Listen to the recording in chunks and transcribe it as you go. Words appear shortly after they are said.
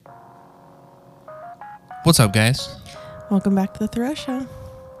What's up, guys? Welcome back to the Thoreau Show.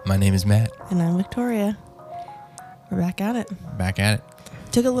 My name is Matt. And I'm Victoria. We're back at it. Back at it.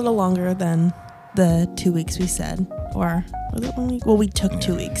 Took a little longer than the 2 weeks we said. Or was it 1 week? Well, we took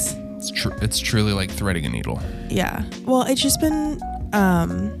 2 weeks. It's truly like threading a needle. Yeah. Well, it's just been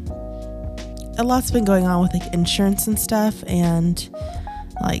a lot's been going on with like insurance and stuff, and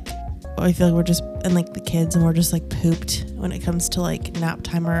like I feel like we're just, and like the kids, and we're just like pooped when it comes to like nap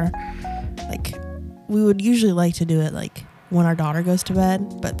time, or like we would usually like to do it like when our daughter goes to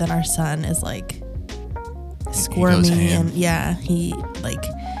bed, but then our son is like squirmy, and yeah, he like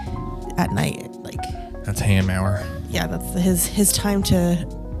at night, like that's ham hour. Yeah, that's his time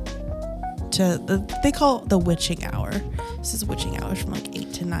they call it the witching hour. This is witching hours from like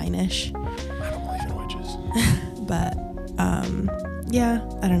 8 to 9ish. I don't believe in witches. But yeah,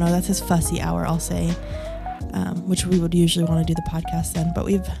 I don't know, that's his fussy hour, I'll say, which we would usually want to do the podcast then, but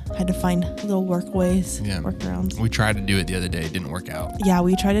we've had to find little workarounds. We tried to do it the other day. It didn't work out. Yeah,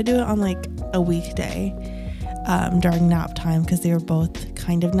 we tried to do it on like a weekday during nap time because they were both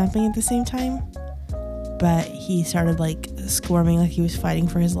kind of napping at the same time. But he started like squirming like he was fighting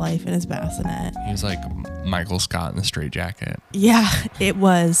for his life in his bassinet. He was like Michael Scott in the Straight Jacket. Yeah, it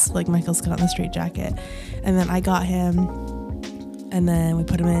was like Michael Scott in the Straight Jacket. And then I got him, and then we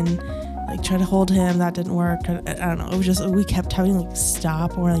put him in, like tried to hold him. That didn't work. I don't know. It was just, we kept having to like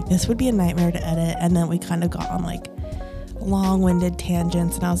stop, and we're like, this would be a nightmare to edit. And then we kind of got on like long-winded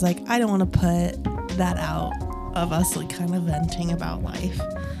tangents, and I was like, I don't want to put that out of us like kind of venting about life.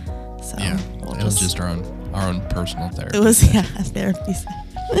 So yeah, it was just our own personal therapy. It was, yeah, therapy.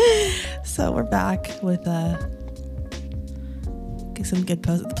 So we're back with some good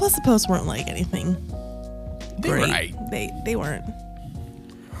posts. Plus the posts weren't like anything great. Right. They weren't.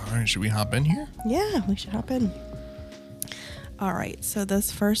 All right, should we hop in here? Yeah, we should hop in. All right, so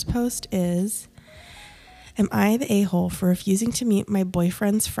this first post is, am I the a-hole for refusing to meet my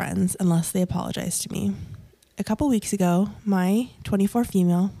boyfriend's friends unless they apologize to me? A couple weeks ago, my 24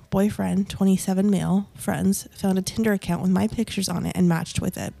 female, boyfriend, 27 male friends found a Tinder account with my pictures on it and matched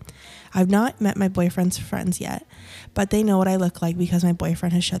with it. I've not met my boyfriend's friends yet, but they know what I look like because my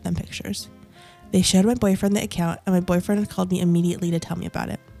boyfriend has showed them pictures. They showed my boyfriend the account, and my boyfriend called me immediately to tell me about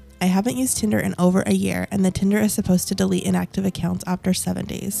it. I haven't used Tinder in over a year, and the Tinder is supposed to delete inactive accounts after 7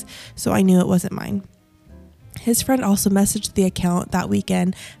 days, so I knew it wasn't mine. His friend also messaged the account that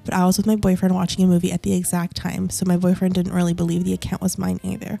weekend, but I was with my boyfriend watching a movie at the exact time, so my boyfriend didn't really believe the account was mine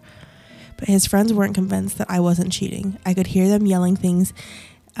either. But his friends weren't convinced that I wasn't cheating. I could hear them yelling things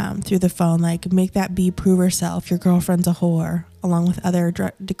through the phone, like, make that bee prove herself, your girlfriend's a whore, along with other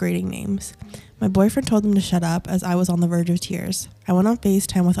degrading names. My boyfriend told them to shut up as I was on the verge of tears. I went on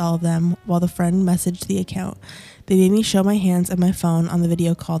FaceTime with all of them while the friend messaged the account. They made me show my hands and my phone on the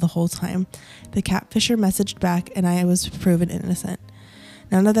video call the whole time. The catfisher messaged back, and I was proven innocent.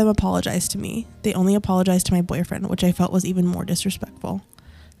 None of them apologized to me. They only apologized to my boyfriend, which I felt was even more disrespectful.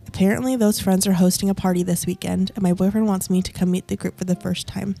 Apparently, those friends are hosting a party this weekend, and my boyfriend wants me to come meet the group for the first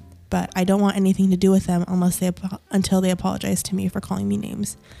time. But I don't want anything to do with them until they apologize to me for calling me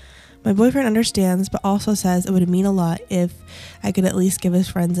names. My boyfriend understands, but also says it would mean a lot if I could at least give his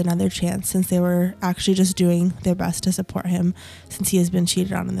friends another chance, since they were actually just doing their best to support him since he has been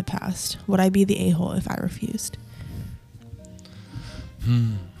cheated on in the past. Would I be the a-hole if I refused?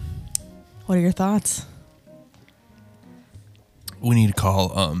 What are your thoughts? We need to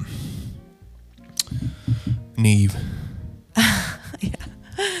call Neve. Yeah.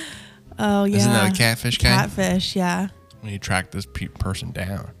 Oh, yeah. Isn't that a catfish guy? Catfish, yeah. We need to track this person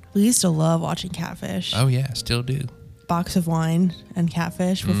down. We used to love watching Catfish. Oh, yeah, still do. Box of wine and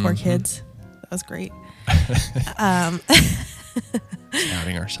Catfish with 4 kids. That was great. Outing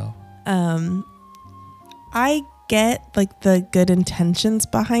ourselves. I get like the good intentions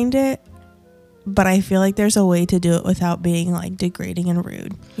behind it, but I feel like there's a way to do it without being like degrading and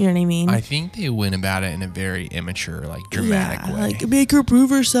rude. You know what I mean? I think they went about it in a very immature, like dramatic way. Like, make her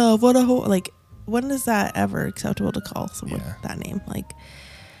prove herself. What a whole, like, when is that ever acceptable to call someone that name? Like,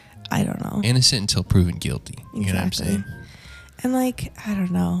 I don't know. Innocent until proven guilty. You know what I'm saying? And like, I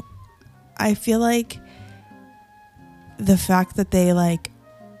don't know. I feel like the fact that they like,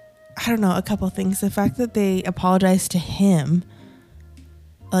 I don't know, a couple things. The fact that they apologized to him,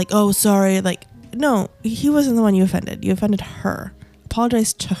 like, oh, sorry, like, no, he wasn't the one you offended. You offended her.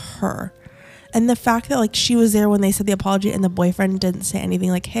 Apologize to her. And the fact that like she was there when they said the apology, and the boyfriend didn't say anything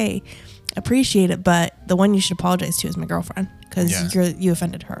like, hey, appreciate it, but the one you should apologize to is my girlfriend because you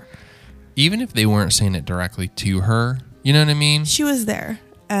offended her. Even if they weren't saying it directly to her, you know what I mean? She was there,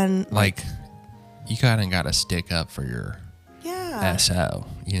 and like you kind of got to stick up for your SO.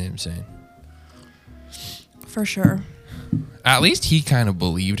 You know what I'm saying? For sure. At least he kind of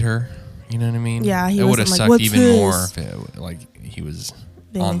believed her. You know what I mean? Yeah, he it would have wasn't like, sucked "What's even this?" more if it, like he was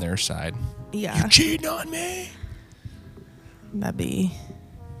on their side. Yeah. You cheating on me? That'd be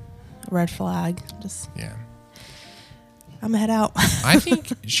a red flag. Just Yeah. I'm gonna head out. I think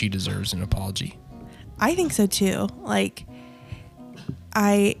she deserves an apology. I think so too. Like,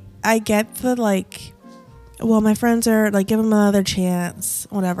 I get the like, well, my friends are like, give him another chance,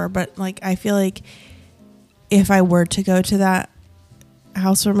 whatever. But like, I feel like if I were to go to that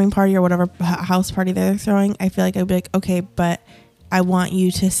housewarming party or whatever house party they're throwing, I feel like I'd be like, okay, but I want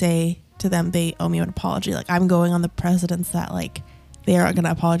you to say to them they owe me an apology. Like, I'm going on the precedence that like they are going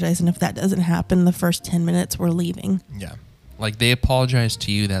to apologize, and if that doesn't happen the first 10 minutes, we're leaving. Yeah. Like, they apologized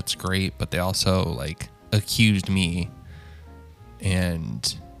to you, that's great, but they also like accused me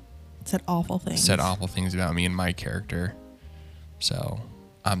and said awful things about me and my character. So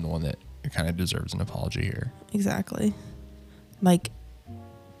I'm the one that kind of deserves an apology here. Exactly. Like,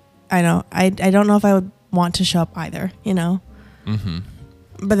 I know I don't know if I would want to show up either, you know. Mm-hmm.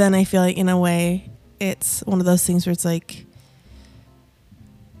 But then I feel like in a way it's one of those things where it's like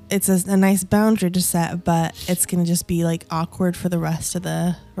it's a nice boundary to set, but it's gonna just be like awkward for the rest of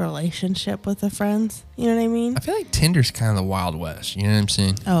the relationship with the friends. You know what I mean? I feel like Tinder's kind of the Wild West. You know what I'm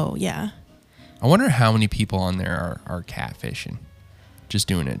saying? Oh yeah. I wonder how many people on there are catfishing, just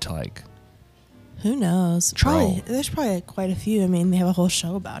doing it to like. Who knows? Troll. There's probably quite a few. I mean, they have a whole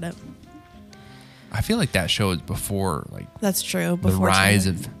show about it. I feel like that show is before like That's true. the rise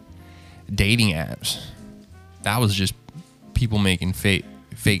of dating apps. That was just people making fake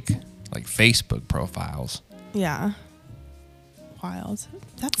like Facebook profiles. Yeah. Wild.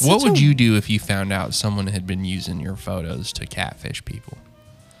 That's What would you do if you found out someone had been using your photos to catfish people?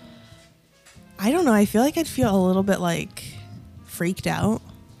 I don't know. I feel like I'd feel a little bit like freaked out.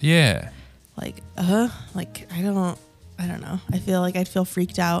 Yeah. Like, like I don't know. I feel like I'd feel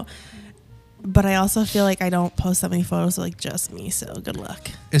freaked out. But I also feel like I don't post that many photos of like just me, so good luck.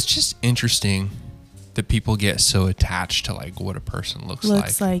 It's just interesting that people get so attached to like what a person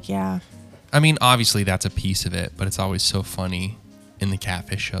looks like. Yeah. I mean, obviously that's a piece of it, but it's always so funny in the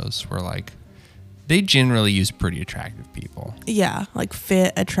catfish shows where like they generally use pretty attractive people. Yeah, like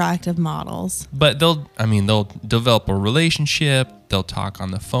fit, attractive models. But they'll develop a relationship. They'll talk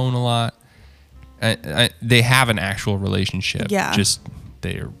on the phone a lot. They have an actual relationship. Yeah. Just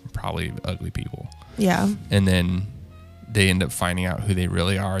they're probably ugly people. Yeah. And then they end up finding out who they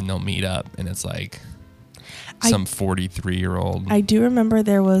really are, and they'll meet up, and it's like some 43-year-old. I do remember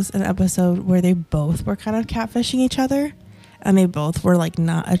there was an episode where they both were kind of catfishing each other, and they both were like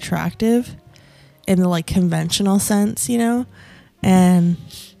not attractive in the like conventional sense, you know, and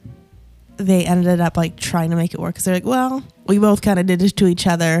they ended up like trying to make it work because they're like, well, we both kind of did this to each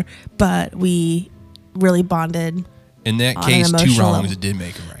other, but we really bonded. In that case, two wrongs did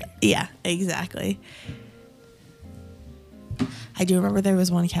make them right. Yeah, exactly. I do remember there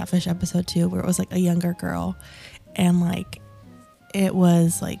was one catfish episode too where it was like a younger girl, and like it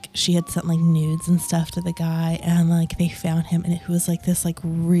was like she had sent like nudes and stuff to the guy, and like they found him, and it was like this like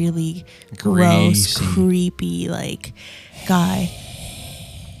really gross, creepy like guy.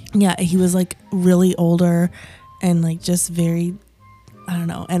 Yeah, he was like really older and like just very, I don't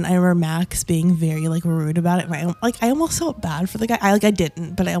know. And I remember Max being very like rude about it. And I almost felt bad for the guy. I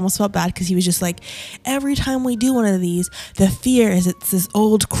didn't, but I almost felt bad because he was just like, every time we do one of these, the fear is it's this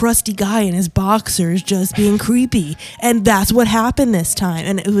old crusty guy in his boxers just being creepy. And that's what happened this time.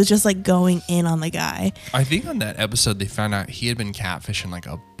 And it was just like going in on the guy. I think on that episode they found out he had been catfishing like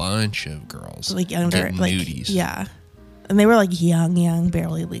a bunch of girls. Like younger, like nudies. Yeah. And they were like young,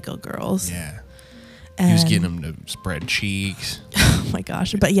 barely legal girls. Yeah. He was getting them to spread cheeks. Oh my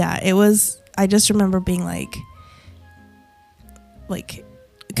gosh. But yeah, it was, I just remember being like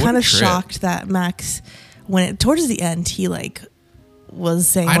kind of shocked that Max, towards the end, he like was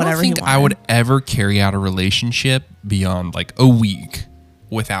saying whatever he wanted. I would ever carry out a relationship beyond like a week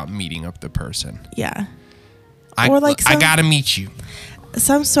without meeting up the person. Yeah. I gotta meet you.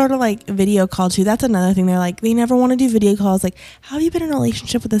 Some sort of like video call too. That's another thing. They're like, they never want to do video calls. Like, how have you been in a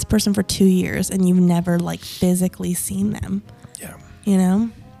relationship with this person for 2 years and you've never like physically seen them? Yeah. You know?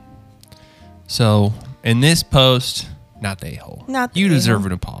 So in this post, not the a-hole. You deserve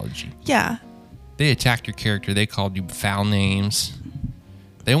an apology. Yeah. They attacked your character. They called you foul names.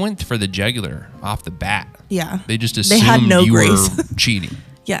 They went for the jugular off the bat. Yeah. They just assumed you were cheating.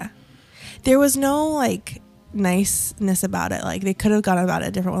 Yeah. There was no like niceness about it. Like they could have gone about it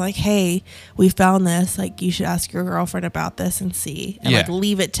a different way. Like, hey, we found this. Like you should ask your girlfriend about this and see. And like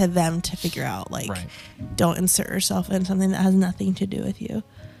leave it to them to figure out. Like don't insert yourself in something that has nothing to do with you.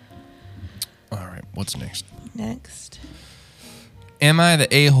 All right, what's next? Next. Am I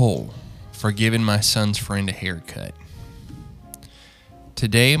the a-hole for giving my son's friend a haircut?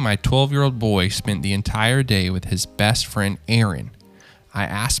 Today, my 12-year-old boy spent the entire day with his best friend, Aaron. I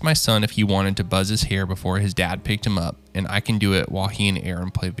asked my son if he wanted to buzz his hair before his dad picked him up, and I can do it while he and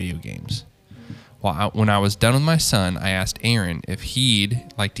Aaron play video games. When I was done with my son, I asked Aaron if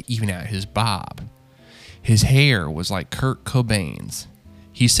he'd like to even out his bob. His hair was like Kurt Cobain's.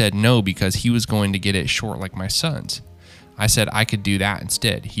 He said no because he was going to get it short like my son's. I said I could do that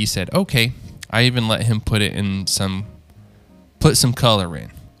instead. He said okay. I even let him put some color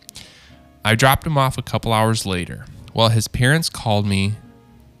in. I dropped him off a couple hours later. Well, his parents called me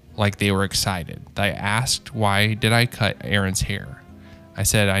like they were excited. They asked why did I cut Aaron's hair. I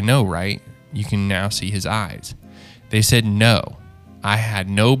said, I know, right? You can now see his eyes. They said no. I had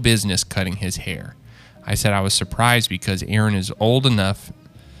no business cutting his hair. I said I was surprised because Aaron is old enough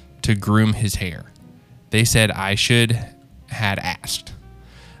to groom his hair. They said I should had asked.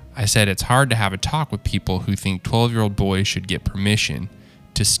 I said it's hard to have a talk with people who think 12-year-old boys should get permission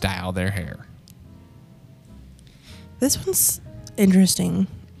to style their hair. This one's interesting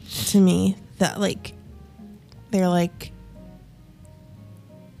to me that they're like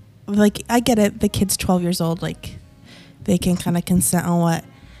I get it, the kid's 12 years old, like they can kind of consent on what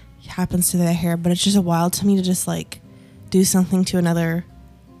happens to their hair, but it's just wild to me to just like do something to another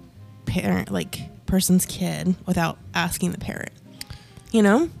parent, like person's kid, without asking the parent, you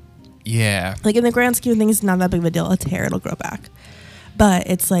know? Yeah. Like in the grand scheme of things, it's not that big of a deal. It's hair, it'll grow back. But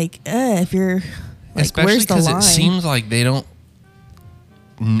it's like, if you're like, especially where's the because line? it seems like they don't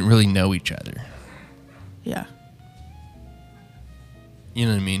really know each other. Yeah. You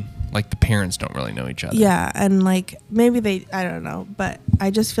know what I mean? Like the parents don't really know each other. Yeah, and like maybe I don't know, but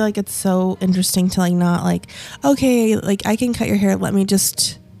I just feel like it's so interesting to like not like, okay, like I can cut your hair, let me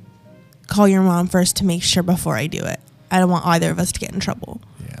just call your mom first to make sure before I do it. I don't want either of us to get in trouble.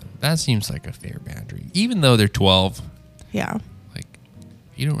 Yeah, that seems like a fair boundary. Even though they're 12, Yeah. like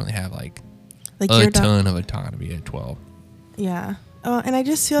you don't really have like you're a ton of autonomy at 12. Yeah. And I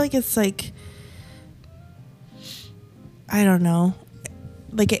just feel like it's like, I don't know.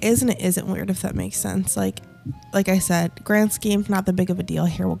 Like it is and it isn't weird, if that makes sense. Like I said, grand scheme, not that big of a deal.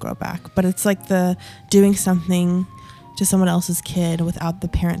 Hair will grow back. But it's like the doing something to someone else's kid without the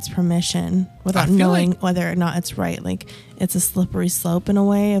parent's permission, without knowing whether or not it's right. Like it's a slippery slope in a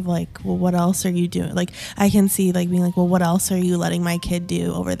way of like, well, what else are you doing? Like I can see like being like, well, what else are you letting my kid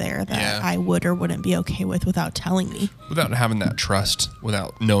do over there that I would or wouldn't be okay with without telling me? Without having that trust,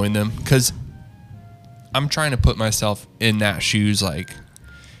 without knowing them. Because I'm trying to put myself in that shoes, like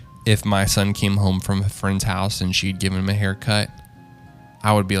if my son came home from a friend's house and she'd given him a haircut,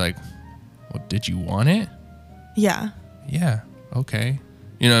 I would be like, well, did you want it? Yeah. Yeah. Okay.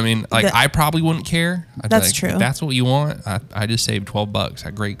 You know what I mean? Like, I probably wouldn't care. I'd that's be like, true. If that's what you want, I just saved $12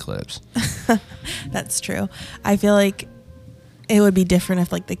 at Great Clips. That's true. I feel like it would be different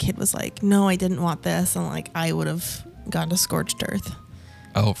if like the kid was like, no, I didn't want this. And like, I would have gone to scorched earth.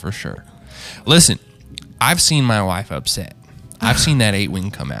 Oh, for sure. Listen, I've seen my wife upset. I've seen that 8-wing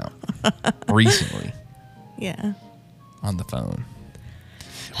come out recently. Yeah. On the phone.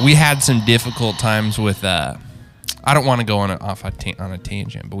 We had some difficult times with, I don't want to go on a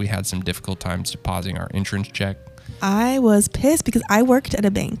tangent, but we had some difficult times depositing our insurance check. I was pissed because I worked at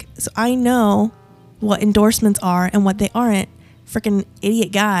a bank. So I know what endorsements are and what they aren't. Freaking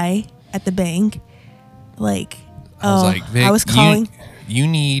idiot guy at the bank. Like, I was like, Vic, I was calling. You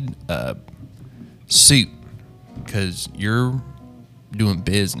need a suit because you're doing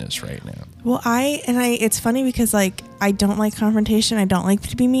business right now. Well, it's funny because like I don't like confrontation. I don't like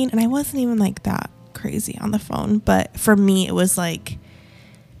to be mean, and I wasn't even like that crazy on the phone. But for me, it was like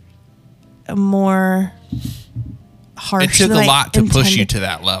a more harsh. It took a lot to push you to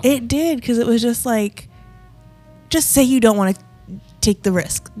that level. It did, because it was just like, just say you don't want to take the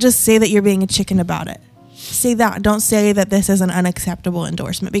risk. Just say that you're being a chicken about it. Say that. Don't say that this is an unacceptable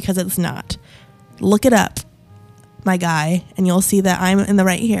endorsement, because it's not. Look it up, my guy, and you'll see that I'm in the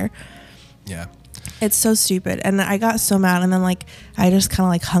right here. Yeah. It's so stupid. And I got so mad, and then like I just kind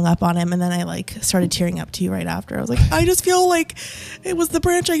of like hung up on him, and then I like started tearing up to you right after. I was like, I just feel like it was the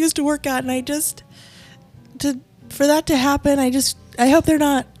branch I used to work at, and I just for that to happen, I hope they're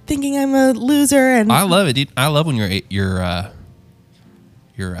not thinking I'm a loser. And I love it, dude. I love when your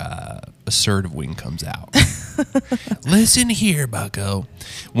assertive wing comes out. Listen here, bucko.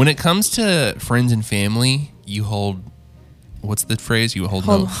 When it comes to friends and family, you hold, what's the phrase? You hold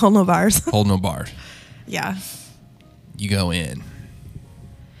no bars. Hold no bars. Yeah. You go in.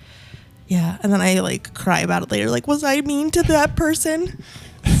 Yeah. And then I like cry about it later. Like, was I mean to that person?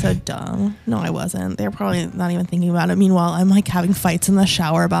 So dumb. No, I wasn't. They're probably not even thinking about it. Meanwhile, I'm like having fights in the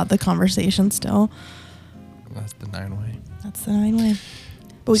shower about the conversation still. That's the 9-way. That's the 9-way.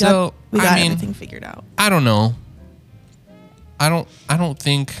 But we So, got I mean, everything figured out. I don't know. I don't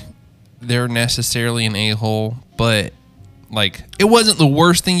think they're necessarily an a-hole, but like it wasn't the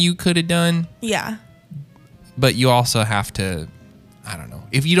worst thing you could have done. Yeah. But you also have to, I don't know.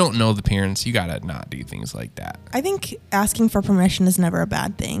 If you don't know the parents, you gotta not do things like that. I think asking for permission is never a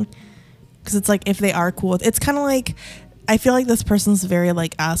bad thing. Because it's like if they are cool with it's kind of like I feel like this person's very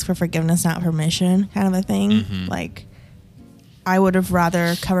like ask for forgiveness, not permission kind of a thing. Mm-hmm. Like I would have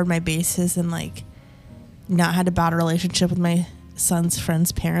rather covered my bases and like not had a bad relationship with my son's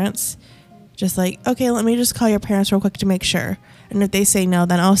friend's parents. Just like, okay, let me just call your parents real quick to make sure. And if they say no,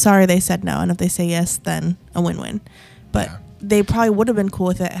 then, oh, sorry, they said no. And if they say yes, then a win-win. But they probably would have been cool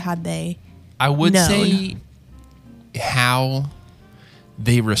with it had they I would known. say how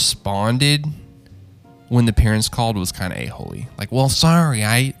they responded when the parents called was kind of a-holy. Like, well, sorry,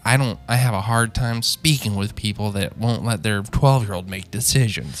 I have a hard time speaking with people that won't let their 12-year-old make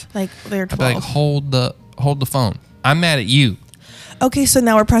decisions. Like, they're I'd be 12. like, hold the phone. I'm mad at you. Okay, so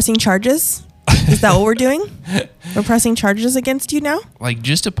now we're pressing charges? Is that what we're doing? We're pressing charges against you now? Like,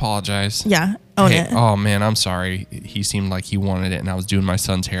 just apologize. Yeah, own Hey, it. oh, man, I'm sorry. He seemed like he wanted it, and I was doing my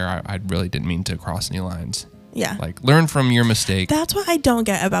son's hair. I really didn't mean to cross any lines. Yeah. Like, learn from your mistake. That's what I don't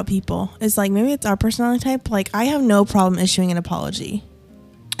get about people. Is like, maybe it's our personality type. Like, I have no problem issuing an apology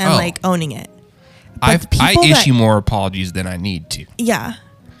and like owning it. I people issue more apologies than I need to. Yeah.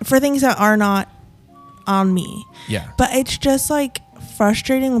 For things that are not on me. Yeah. But it's just like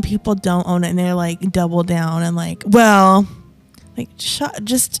frustrating when people don't own it and they're like double down and like, well, like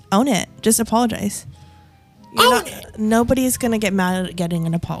just own it. Just apologize. Nobody's gonna get mad at getting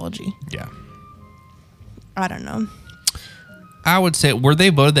an apology. Yeah. I don't know. I would say, were they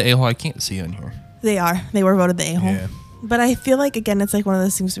voted the a-hole? I can't see on here. They are. They were voted the a-hole. Yeah. But I feel like, again, it's like one of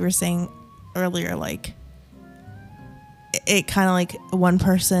those things we were saying earlier, like it kind of like one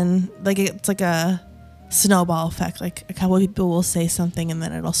person, like it's like a snowball effect. Like a couple of people will say something and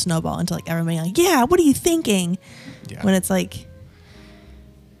then it'll snowball into like everybody like, yeah, what are you thinking? Yeah. When it's like,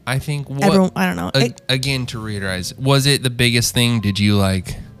 I think everyone, I don't know. Again, to reiterate, was it the biggest thing? Did you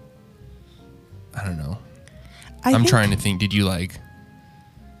like, I don't know. I'm trying to think. Did you like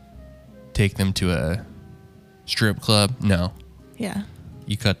take them to a strip club? No. Yeah.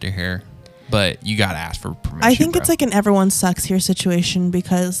 You cut their hair, but you got to ask for permission. I think it's like an everyone sucks here situation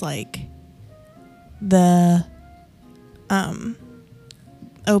because like the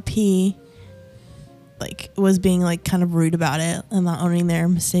OP like was being like kind of rude about it and not owning their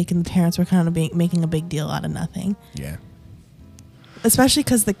mistake, and the parents were kind of making a big deal out of nothing. Yeah. Especially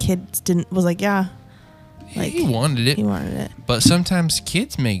because the kid was like, yeah. Like, he wanted it. He wanted it. But sometimes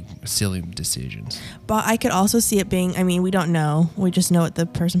kids make silly decisions. But I could also see it being, I mean, we don't know. We just know what the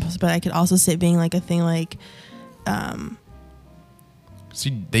person posted. But I could also see it being like a thing like...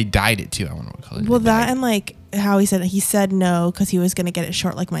 See, they dyed it too. I want to call it. Well, that and like how he said no because he was going to get it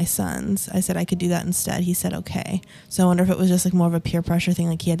short like my son's. I said I could do that instead. He said okay. So I wonder if it was just like more of a peer pressure thing.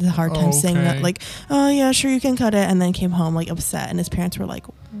 Like he had a hard time saying that. Like, oh yeah, sure, you can cut it. And then came home like upset. And his parents were like,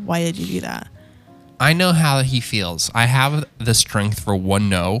 why did you do that? I know how he feels. I have the strength for one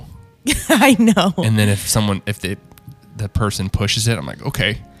no. I know. And then if the person pushes it, I'm like,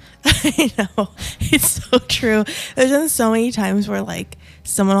 okay. I know. It's so true. There's been so many times where like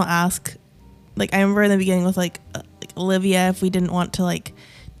someone will ask, like I remember in the beginning with like Olivia, if we didn't want to like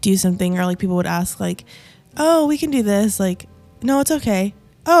do something, or like people would ask like, oh, we can do this. Like, no, it's okay.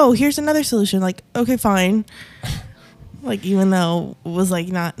 Oh, here's another solution. Like, okay, fine. Like, even though it was like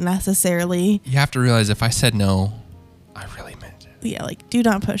not necessarily. You have to realize if I said no, I really meant it. Yeah, like, do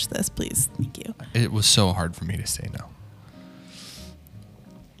not push this, please. Thank you. It was so hard for me to say no.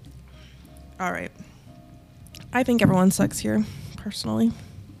 All right. I think everyone sucks here, personally.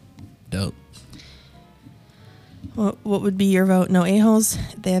 Dope. What would be your vote? No a-holes?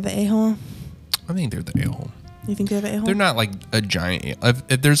 They have an a-hole? I think they're the a-hole. You think they have an a-hole? They're not like a giant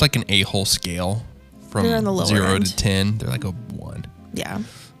if there's like an a-hole scale from 0 to 10, they're like a 1. Yeah.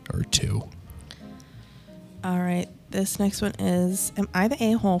 Or 2. All right. This next one is, am I the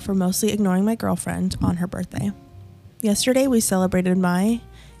a-hole for mostly ignoring my girlfriend on her birthday? Yesterday, we celebrated my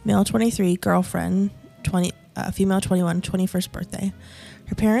male 23 girlfriend, female 21, 21st birthday.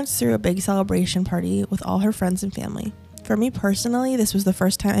 Her parents threw a big celebration party with all her friends and family. For me personally, this was the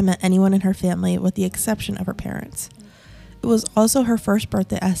first time I met anyone in her family with the exception of her parents. It was also her first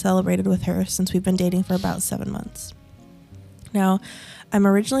birthday I celebrated with her since we've been dating for about 7 months. Now, I'm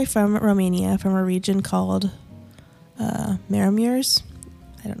originally from Romania, from a region called Maramureș.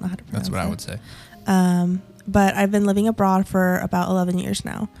 I don't know how to pronounce That's what it. I would say. But I've been living abroad for about 11 years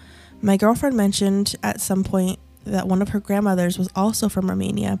now. My girlfriend mentioned at some point that one of her grandmothers was also from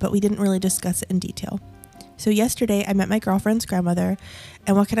Romania, but we didn't really discuss it in detail. So yesterday I met my girlfriend's grandmother,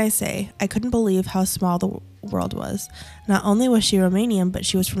 and what can I say? I couldn't believe how small the world was. Not only was she Romanian, but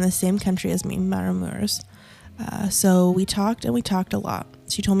she was from the same country as me, Maramureș. So we talked a lot.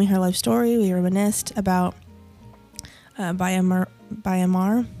 She told me her life story. We reminisced about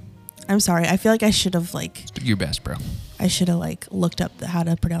Bayamar. I'm sorry. I feel like I should have Do your best, bro. I should have looked up how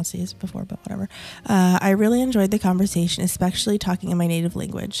to pronounce these before, but whatever. I really enjoyed the conversation, especially talking in my native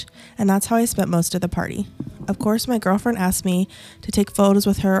language, and that's how I spent most of the party. Of course, my girlfriend asked me to take photos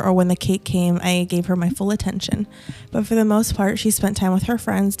with her, or when the cake came, I gave her my full attention. But for the most part, she spent time with her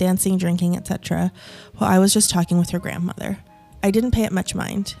friends, dancing, drinking, etc., while I was just talking with her grandmother. I didn't pay it much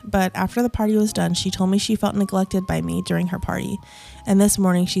mind, but after the party was done, she told me she felt neglected by me during her party, and this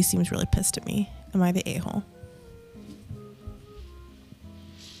morning she seems really pissed at me. Am I the a-hole?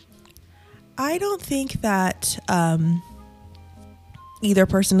 I don't think that either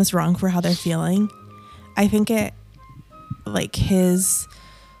person is wrong for how they're feeling. I think it, I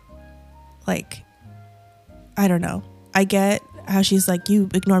don't know. I get how she's you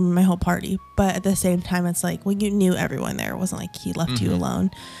ignored me my whole party, but at the same time, it's well, you knew everyone there. It wasn't like he left you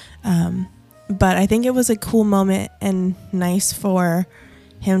alone. But I think it was a cool moment and nice for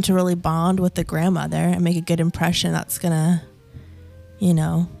him to really bond with the grandmother and make a good impression. That's gonna,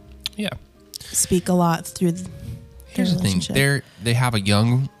 Yeah. speak a lot through Here's the thing. They have a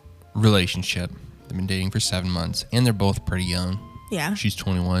young relationship. They've been dating for 7 months, and they're both pretty young. Yeah. She's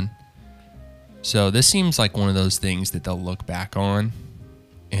 21. So this seems like one of those things that they'll look back on,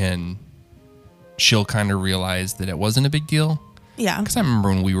 and she'll kind of realize that it wasn't a big deal. Yeah. Because I remember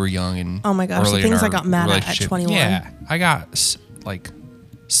when we were young and oh my gosh, the things I got mad at 21. Yeah, I got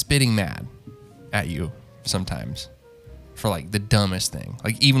spitting mad at you sometimes for the dumbest thing.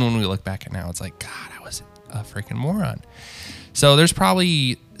 Even when we look back at now, it's God, I was a freaking moron. So there's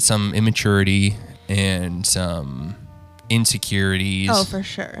probably some immaturity and some insecurities. Oh, for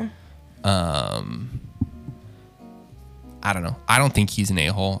sure. I don't know. I don't think he's an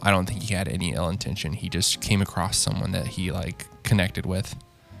a-hole. I don't think he had any ill intention. He just came across someone that he connected with.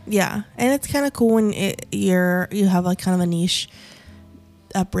 Yeah, and it's kind of cool when you have kind of a niche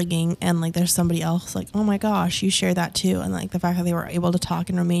upbringing, and there's somebody else oh my gosh, you share that too, and the fact that they were able to talk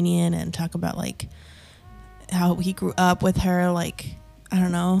in Romanian and talk about how he grew up with her. I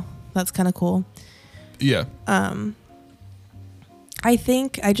don't know. That's kind of cool. Yeah. I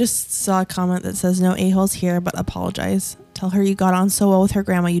think I just saw a comment that says no a-holes here, but apologize. Tell her you got on so well with her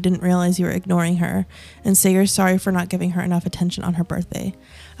grandma you didn't realize you were ignoring her, and say you're sorry for not giving her enough attention on her birthday.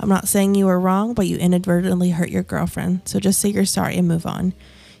 I'm not saying you were wrong, but you inadvertently hurt your girlfriend, so just say you're sorry and move on.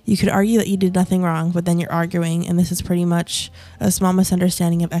 You could argue that you did nothing wrong, but then you're arguing, and this is pretty much a small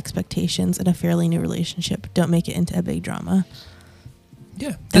misunderstanding of expectations in a fairly new relationship. Don't make it into a big drama.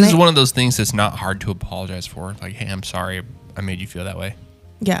 Yeah. This is one of those things that's not hard to apologize for. Hey, I'm sorry I made you feel that way.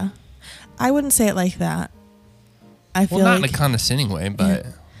 Yeah. I wouldn't say it like that. I feel not in a condescending way, but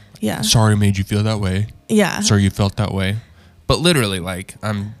yeah. Sorry I made you feel that way. Yeah. Sorry you felt that way. But literally,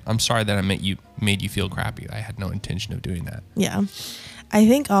 I'm sorry that I made you feel crappy. I had no intention of doing that. Yeah. I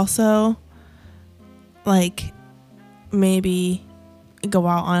think also, maybe go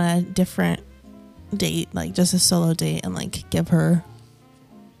out on a different date, just a solo date, and give her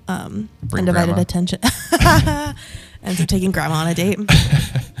undivided attention. And so taking grandma on a date.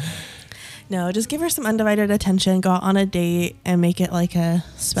 No, just give her some undivided attention, go out on a date, and make it a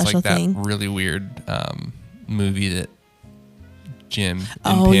special thing. That really weird movie that Jim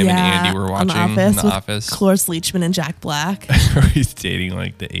and Pam and Andy were watching in The Office. Cloris Leachman and Jack Black. Where he's dating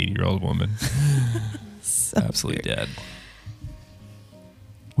the 80-year-old woman. So absolutely dead.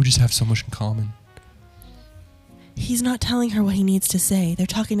 We just have so much in common. He's not telling her what he needs to say. They're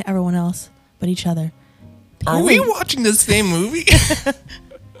talking to everyone else but each other. Are we watching the same movie?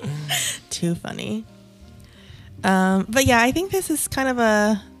 Too funny. But yeah, I think this is kind of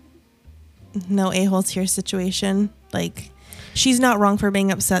a no a-holes here situation. She's not wrong for being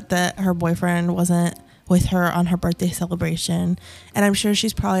upset that her boyfriend wasn't with her on her birthday celebration. And I'm sure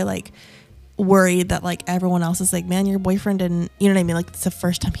she's probably worried that everyone else is man, your boyfriend didn't, you know what I mean? It's the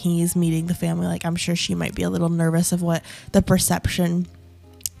first time he's meeting the family. I'm sure she might be a little nervous of what the perception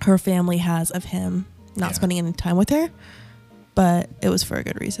her family has of him not spending any time with her, but it was for a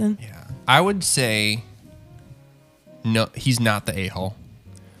good reason. Yeah. I would say no, he's not the a-hole.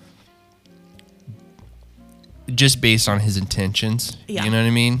 Just based on his intentions. Yeah. You know what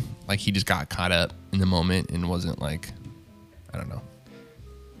I mean? He just got caught up in the moment and wasn't I don't know.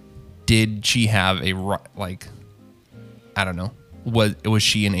 did she have like, I don't know. Was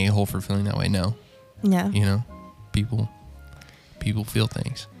she an a-hole for feeling that way? No. Yeah. You know, people feel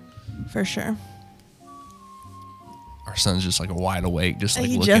things. For sure. Our son's just like wide awake, just like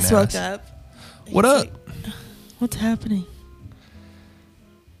he looking just at woke us. up. What He's up? like, what's happening?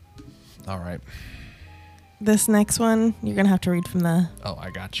 All right. This next one, you're going to have to read from the... Oh, I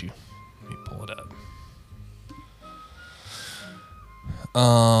got you. Let me pull it up.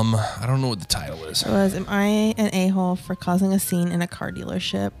 I don't know what the title is. It was, am I an a-hole for causing a scene in a car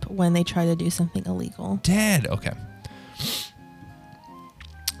dealership when they try to do something illegal? Dead. Okay.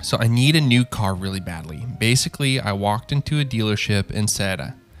 So I need a new car really badly. Basically, I walked into a dealership and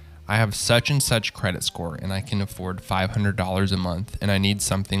said, I have such and such credit score and I can afford $500 a month and I need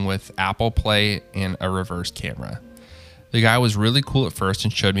something with Apple Play and a reverse camera. The guy was really cool at first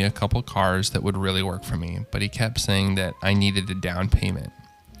and showed me a couple cars that would really work for me, but he kept saying that I needed a down payment.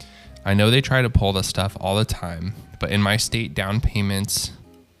 I know they try to pull this stuff all the time, but in my state, down payments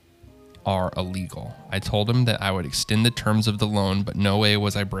are illegal. I told him that I would extend the terms of the loan, but no way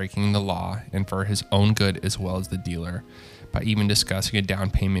was I breaking the law and for his own good as well as the dealer by even discussing a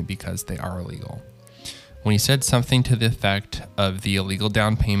down payment because they are illegal. When he said something to the effect of the illegal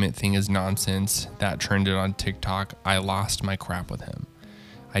down payment thing is nonsense, that trended on TikTok, I lost my crap with him.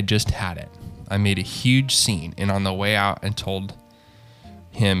 I just had it. I made a huge scene and on the way out and told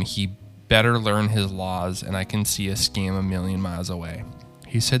him he better learn his laws and I can see a scam a million miles away.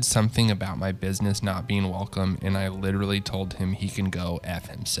 He said something about my business not being welcome and I literally told him he can go F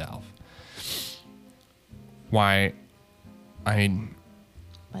himself. Why I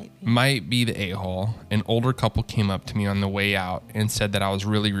might be the a-hole. An older couple came up to me on the way out and said that I was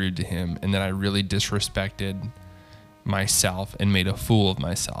really rude to him and that I really disrespected myself and made a fool of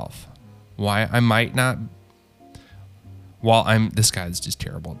myself. Why I might not... This guy's just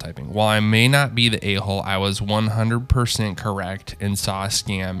terrible at typing. While I may not be the a-hole, I was 100% correct and saw a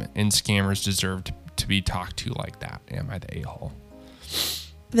scam, and scammers deserve to be talked to like that. Am I the a-hole?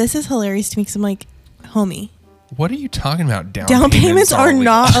 This is hilarious to me because I'm like, homie. What are you talking about? Down payments are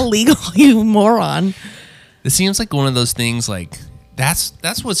not illegal, you moron. This seems like one of those things like, that's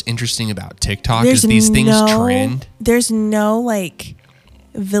what's interesting about TikTok is these things trend. There's no like...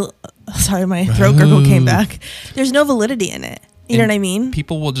 Sorry, my throat gurgle came back. There's no validity in it. You know what I mean?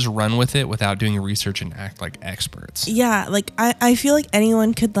 People will just run with it without doing research and act like experts. Yeah, like I feel like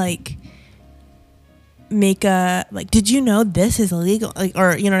anyone could like make a like, did you know this is illegal? Like,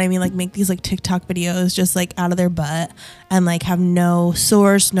 or you know what I mean? Like make these like TikTok videos just like out of their butt and like have no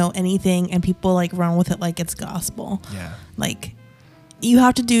source, no anything, and people like run with it like it's gospel. Yeah. Like you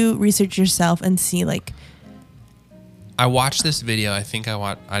have to do research yourself and see like. I watched this video. I think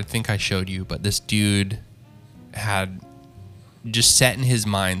I showed you, but this dude had just set in his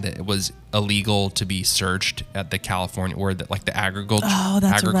mind that it was illegal to be searched at the California or like the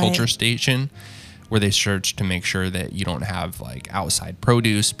agriculture station where they search to make sure that you don't have like outside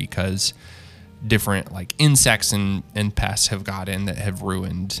produce because different like insects and pests have got in that have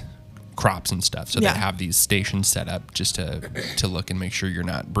ruined crops and stuff. So they have these stations set up just to look and make sure you're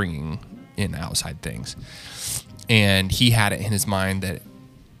not bringing in outside things. And he had it in his mind that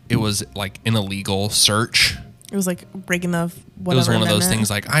it was like an illegal search. It was like breaking the whatever. It was one of amendment. those things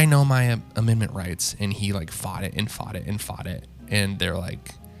like, I know my amendment rights. And he like fought it and fought it and fought it. And they're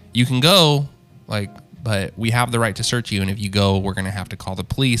like, you can go, like, but we have the right to search you. And if you go, we're going to have to call the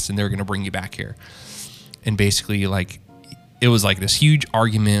police and they're going to bring you back here. And basically like, it was like this huge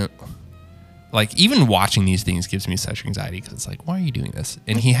argument. Like even watching these things gives me such anxiety because it's like, why are you doing this?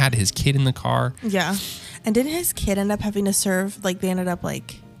 And he had his kid in the car. Yeah. And didn't his kid end up having to serve, like they ended up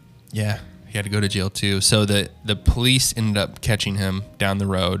like... Yeah, he had to go to jail too. So the police ended up catching him down the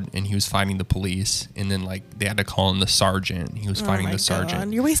road and he was fighting the police. And then like they had to call in the sergeant. He was fighting the sergeant.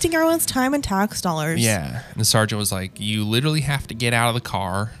 God. You're wasting everyone's time and tax dollars. Yeah. And the sergeant was like, you literally have to get out of the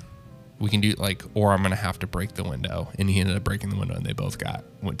car. We can do like, or I'm going to have to break the window. And he ended up breaking the window and they both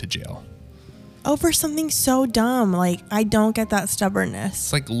went to jail. Over something so dumb. Like, I don't get that stubbornness.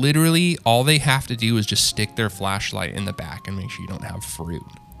 It's like literally all they have to do is just stick their flashlight in the back and make sure you don't have fruit.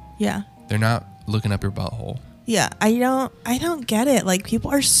 Yeah. They're not looking up your butthole. Yeah. I don't get it. Like,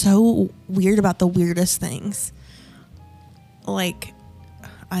 people are so weird about the weirdest things. Like,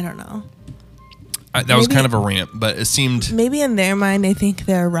 I don't know. That was kind of a rant, but it seemed... Maybe in their mind they think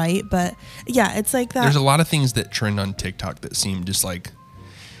they're right, but yeah, it's like that. There's a lot of things that trend on TikTok that seem just like...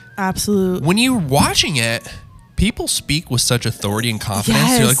 Absolute. When you're watching it, people speak with such authority and confidence.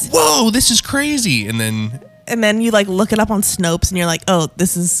 Yes. You're like, whoa, this is crazy. And then you like look it up on Snopes and you're like, oh,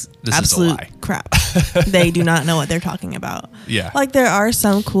 this is absolute a lie. crap. they do not know what they're talking about. Yeah. Like, there are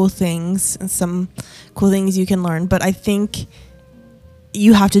some cool things and some cool things you can learn, but I think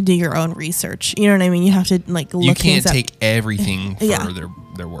you have to do your own research. You know what I mean? You have to like look. You can't take everything for Yeah.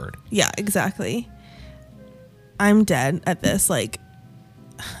 their word. Yeah, exactly. I'm dead at this. Like,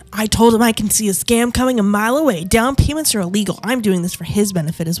 I told him I can see a scam coming a mile away. Down payments are illegal. I'm doing this for his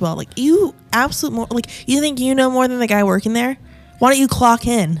benefit as well. Like, you you think you know more than the guy working there? Why don't you clock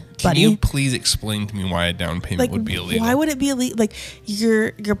in, buddy? Can you please explain to me why a down payment would be illegal? Why would it be illegal? Like,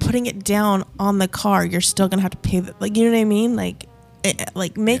 you're putting it down on the car. You're still gonna have to pay. Like, you know what I mean? Like,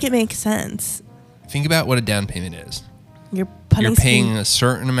 make it make sense. Think about what a down payment is. You're paying a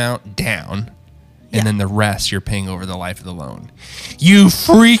certain amount down, and then the rest you're paying over the life of the loan. You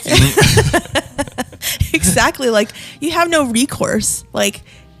freaking exactly. Like, you have no recourse. Like,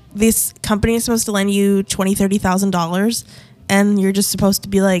 this company is supposed to lend you $20,000-$30,000, and you're just supposed to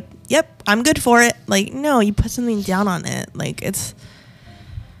be like, "Yep, I'm good for it." Like, no, you put something down on it. Like, it's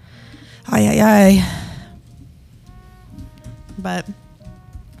But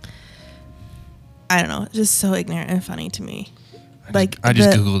I don't know, just so ignorant and funny to me. I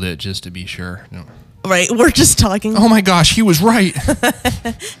just Googled it just to be sure. No. Right, we're just talking. Oh my gosh, he was right.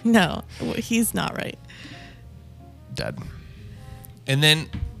 No, he's not right. Dead. And then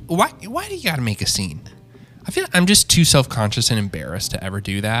why do you gotta make a scene? I feel like I'm just too self-conscious and embarrassed to ever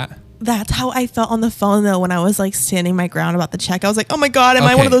do that. That's how I felt on the phone though when I was like standing my ground about the check. I was like, oh my God, am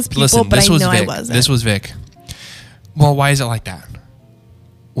I one of those people? Listen, but I know Vic. I wasn't. This was Vic. Well, why is it like that?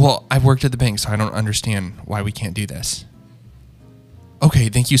 Well, I worked at the bank, so I don't understand why we can't do this. Okay,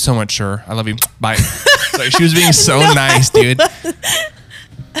 thank you so much, sir. I love you. Bye. Like, she was being so nice, dude.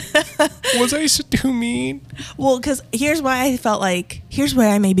 Was I too mean? Well, because here's why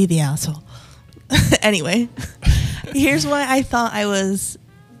I may be the asshole. Anyway, here's why I thought I was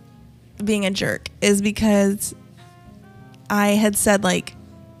being a jerk is because I had said like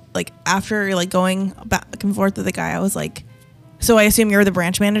after like going back and forth with the guy, I was like, so I assume you're the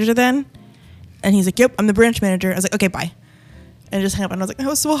branch manager then? And he's like, yep, I'm the branch manager. I was like, okay, bye. And it just hung up. And I was like, that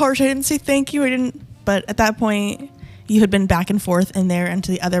was so harsh. I didn't say thank you. I didn't. But at that point, you had been back and forth in there and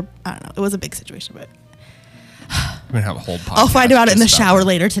to the other. I don't know. It was a big situation, but we're gonna have a whole podcast. I'll find about it in the shower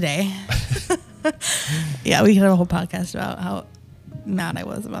later today. Yeah, we could have a whole podcast about how mad I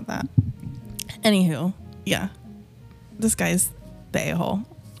was about that. Anywho, yeah, this guy's the a-hole.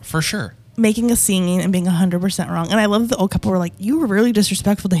 For sure. Making a scene and being 100% wrong. And I love the old couple were like, you were really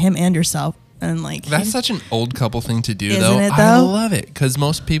disrespectful to him and yourself. And like, that's such an old couple thing to do, though. I love it because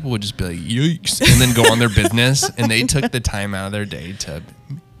most people would just be like, yikes, and then go on their business. And they took the time out of their day to,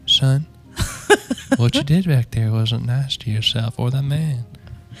 son, what you did back there wasn't nice to yourself or that man.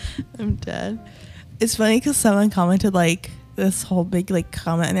 I'm dead. It's funny because someone commented like this whole big like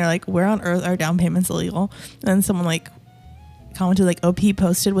comment, and they're like, where on earth are down payments illegal? And then someone like commented like, OP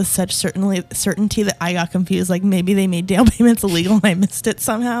posted with such certainty that I got confused. Like, maybe they made down payments illegal and I missed it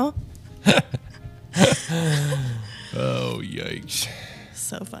somehow. Oh, yikes.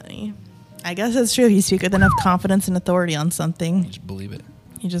 So funny. I guess it's true. If you speak with enough confidence and authority on something, you just believe it.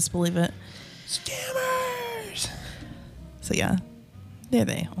 You just believe it. Scammers. So yeah, they're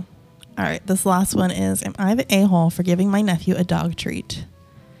the a-hole. All right, this last one is, am I the a-hole for giving my nephew a dog treat?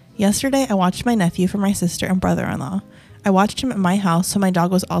 Yesterday, I watched my nephew for my sister and brother-in-law. I watched him at my house, so my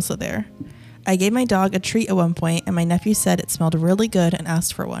dog was also there. I gave my dog a treat at one point, and my nephew said it smelled really good and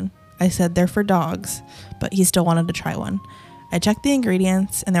asked for one. I said they're for dogs, but he still wanted to try one. I checked the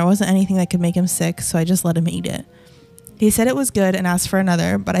ingredients, and there wasn't anything that could make him sick, so I just let him eat it. He said it was good and asked for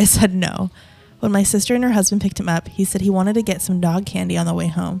another, but I said no. When my sister and her husband picked him up, he said he wanted to get some dog candy on the way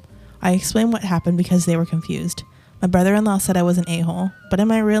home. I explained what happened because they were confused. My brother-in-law said I was an a-hole, but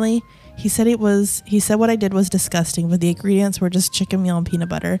am I really? He said what I did was disgusting, but the ingredients were just chicken meal and peanut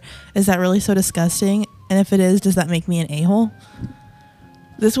butter. Is that really so disgusting? And if it is, does that make me an a-hole?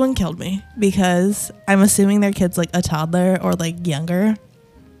 This one killed me because I'm assuming their kid's like a toddler or like younger.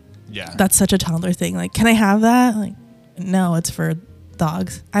 Yeah. That's such a toddler thing. Like, can I have that? Like, no, it's for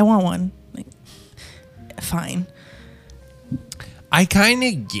dogs. I want one. Like, fine. I kind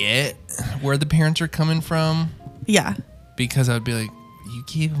of get where the parents are coming from. Yeah. Because I would be like, you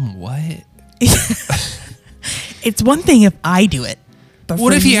gave him what? It's one thing if I do it. But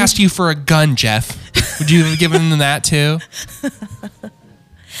what if he asked you for a gun, Jeff? Would you have given him that too?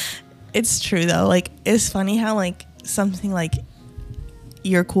 It's true though. Like, it's funny how like something like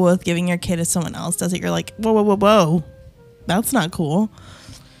you're cool with giving your kid to someone else does it. You're like, whoa, whoa, whoa, whoa. That's not cool.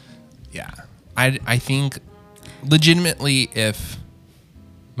 Yeah. I think legitimately if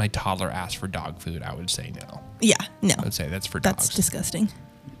my toddler asked for dog food, I would say no. Yeah, no. I would say that's for dogs. That's disgusting.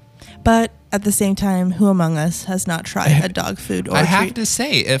 But at the same time, who among us has not tried a dog food or I a have treat? to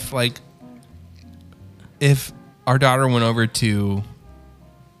say, if our daughter went over to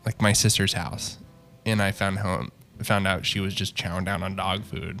like my sister's house and I found out she was just chowing down on dog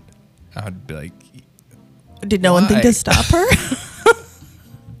food, I'd be like, Did no one think why? to stop her?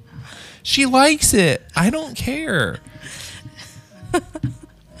 She likes it. I don't care.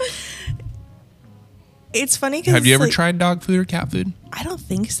 It's funny because Have you ever tried dog food or cat food? I don't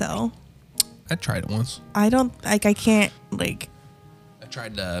think so. I tried it once. I don't like. I can't like. I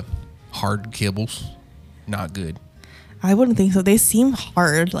tried hard kibbles. Not good. I wouldn't think so. They seem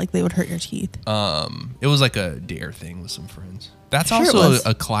hard, like they would hurt your teeth. It was like a dare thing with some friends. That's Sure it also was.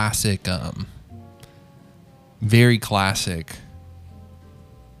 a classic, very classic,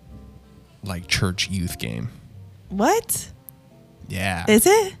 like church youth game. What Yeah. is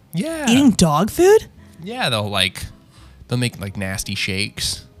it? Yeah. Eating dog food? Yeah, they'll make like nasty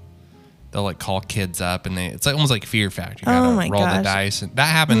shakes. They'll like call kids up and it's like almost like Fear Factor. You Oh gotta my roll the gosh. dice, and that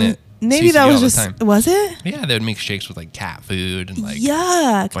happened at Maybe CCD that was all the just. time. Was it? Yeah, they would make shakes with like cat food and like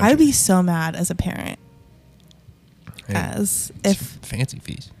Yuck! bunch I'd of- be so mad as a parent. Yeah, As it's if fancy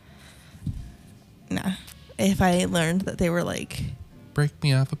feast. if I learned that they were like, Break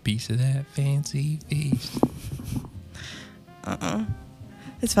me off a piece of that fancy feast.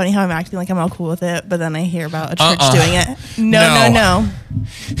 it's funny how I'm acting like I'm all cool with it, but then I hear about a church Uh-uh. doing it. No, No. no.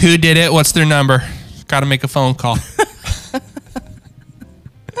 Who did it? What's their number? Got to make a phone call.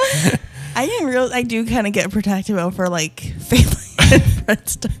 I didn't realize I do kind of get protective over like family and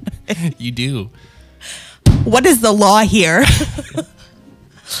friends. You do. What is the law here?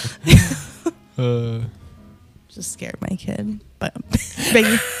 Just scared my kid, but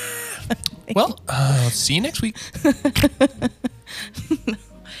maybe. Well, see you next week.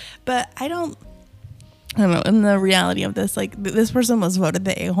 But I don't know. In the reality of this, like this person was voted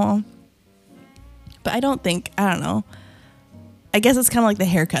the a-hole, but I don't know. I guess it's kind of like the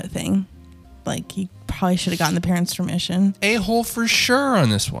haircut thing. Like he probably should have gotten the parents' permission. A-hole for sure on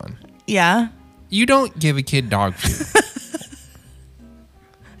this one. Yeah, You don't give a kid dog food.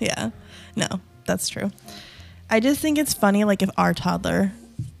 yeah. No, that's true. I just think it's funny, like if our toddler,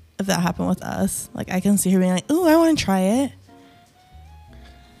 if that happened with us, like I can see her being like, "Ooh, I want to try it."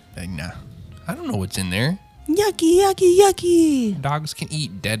 Like, nah. I don't know what's in there. Yucky, yucky, yucky. Dogs can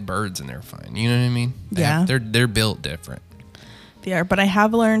eat dead birds and they're fine. You know what I mean? Yeah. They're built different. They are, but I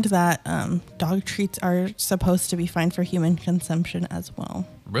have learned that dog treats are supposed to be fine for human consumption as well.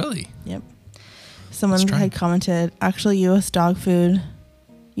 Really? Yep. Someone Let's try. had commented, actually, U.S. dog foods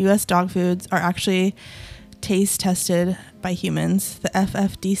are actually taste tested by humans. The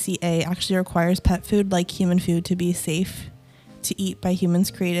FFDCA actually requires pet food like human food to be safe to eat by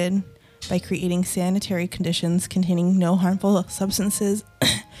humans created by creating sanitary conditions containing no harmful substances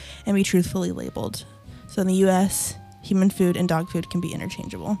and be truthfully labeled. So in the U.S., human food and dog food can be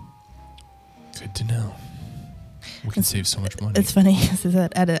interchangeable. Good to know. We can save so much money. It's funny because it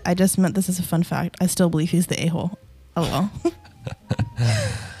said edit. I just meant this as a fun fact. I still believe he's the a-hole. Oh well.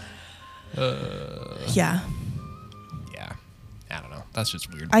 Yeah. Yeah. I don't know. That's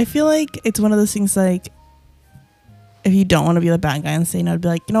just weird. I feel like it's one of those things like if you don't want to be the bad guy and say no, to be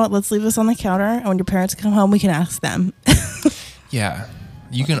like, you know what, let's leave this on the counter and when your parents come home we can ask them. Yeah.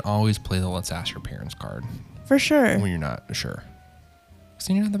 You can always play the let's ask your parents card For sure. when you're not sure. Because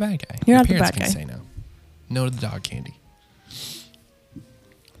then you're not the bad guy. You're Your not the parents bad can guy. say no. No to the dog candy.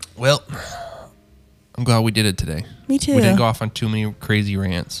 Well, I'm glad we did it today. Me too. We didn't go off on too many crazy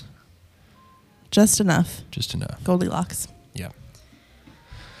rants. Just enough. Just enough. Goldilocks. Yeah.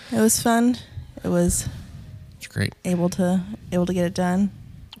 It was fun. It was It's great. able to get it done.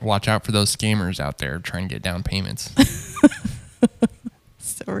 Watch out for those scammers out there trying to get down payments.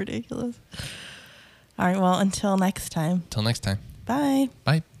 So ridiculous. All right, well, until next time. Till next time. Bye.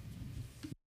 Bye.